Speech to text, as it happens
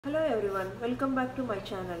Hello everyone, welcome back to my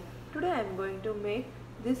channel. Today I am going to make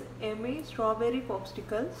this yummy strawberry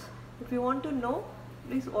popsicles. If you want to know,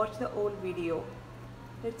 please watch the whole video.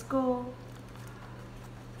 Let's go.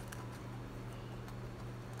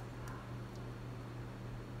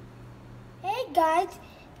 Hey guys,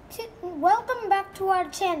 welcome back to our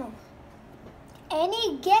channel.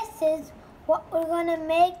 Any guesses what we're gonna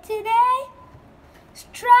make today?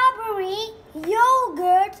 Strawberry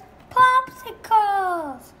yogurt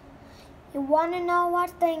popsicles. You wanna know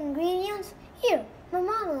what's the ingredients? Here, my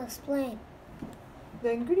mom will explain. The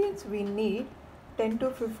ingredients we need: 10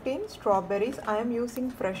 to 15 strawberries. I am using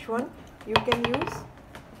fresh one. You can use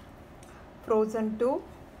frozen too.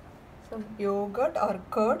 Some yogurt or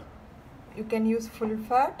curd. You can use full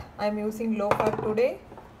fat. I am using low fat today.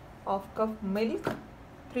 Half cup milk,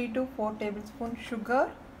 3 to 4 tablespoons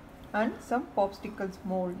sugar, and some popsicles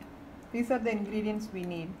mold. These are the ingredients we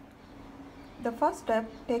need. The first step,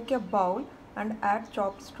 take a bowl and add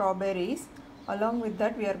chopped strawberries. Along with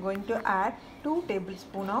that, we are going to add 2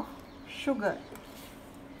 tablespoons of sugar.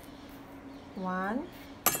 1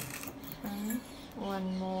 and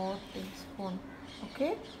 1 more tablespoon.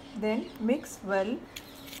 Okay, then mix well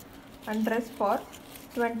and rest for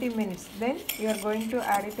 20 minutes. Then you are going to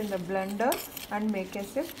add it in the blender and make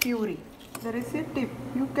as a puree. There is a tip: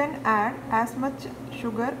 you can add as much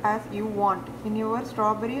sugar as you want in your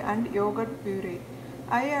strawberry and yogurt puree.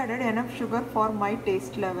 I added enough sugar for my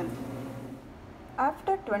taste level.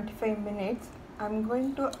 After 25 minutes, I am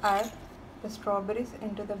going to add the strawberries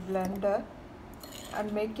into the blender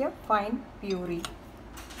and make a fine puree.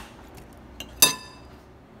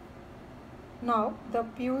 Now the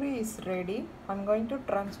puree is ready. I am going to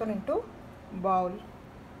transfer into bowl.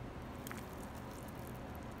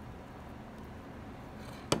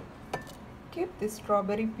 Keep this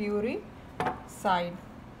strawberry puree side.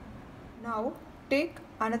 Now take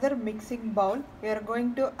another mixing bowl. We are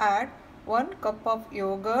going to add 1 cup of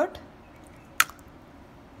yogurt,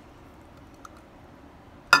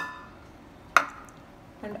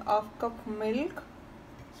 and half cup milk,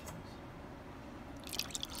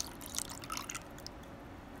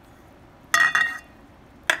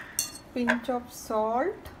 pinch of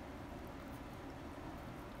salt,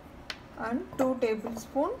 and 2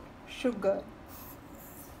 tablespoons sugar.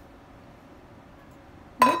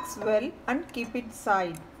 Mix well and keep it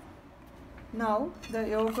side. Now the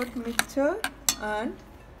yogurt mixture and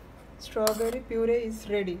strawberry puree is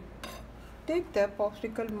ready. Take the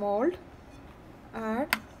popsicle mold,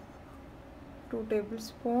 add 2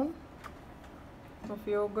 tablespoons of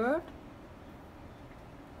yogurt,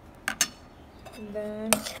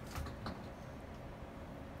 then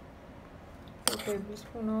 2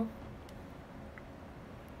 tablespoons of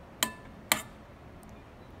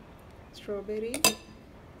strawberry,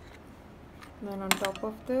 then on top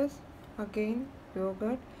of this again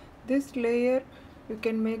yogurt. This layer you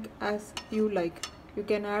can make as you like. You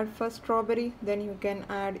can add first strawberry, then you can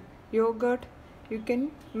add yogurt. You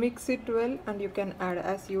can mix it well and you can add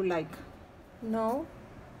as you like. Now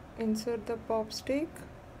insert the pop stick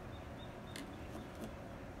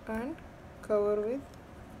and cover with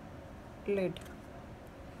lid.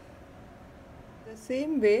 The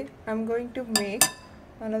same way I am going to make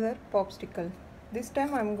another popsicle. This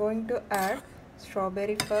time I am going to add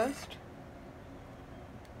strawberry first,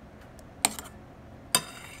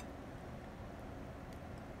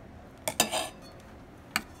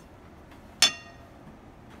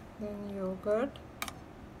 then yogurt,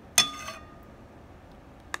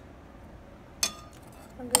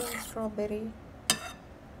 again strawberry,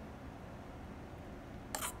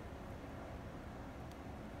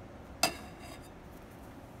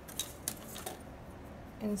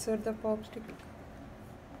 insert the popsicle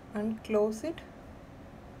and close it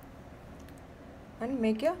and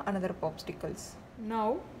make another popsicles.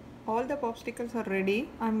 Now all the popsicles are ready.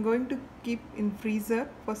 I am going to keep in freezer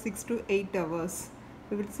for 6 to 8 hours.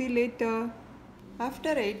 We will see later. After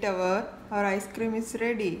 8 hours, our ice cream is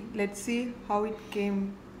ready. Let's see how it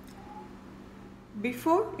came.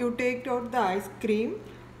 Before you take out the ice cream,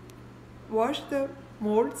 wash the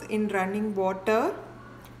molds in running water.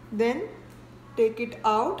 Then take it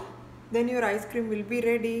out. Then your ice cream will be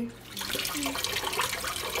ready.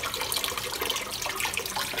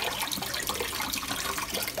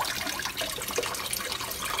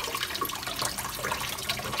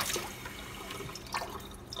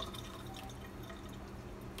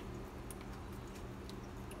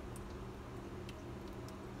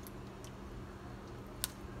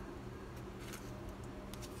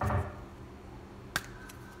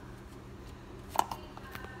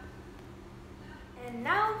 And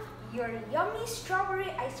now your yummy strawberry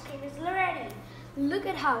ice cream is ready. Look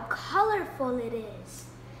at how colorful it is.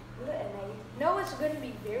 And I know it's going to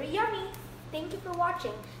be very yummy. Thank you for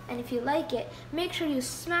watching. And if you like it, make sure you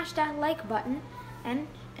smash that like button and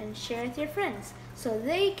share with your friends so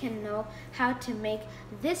they can know how to make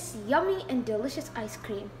this yummy and delicious ice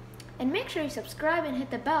cream. And make sure you subscribe and hit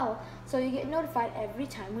the bell so you get notified every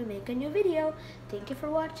time we make a new video. Thank you for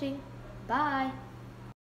watching. Bye.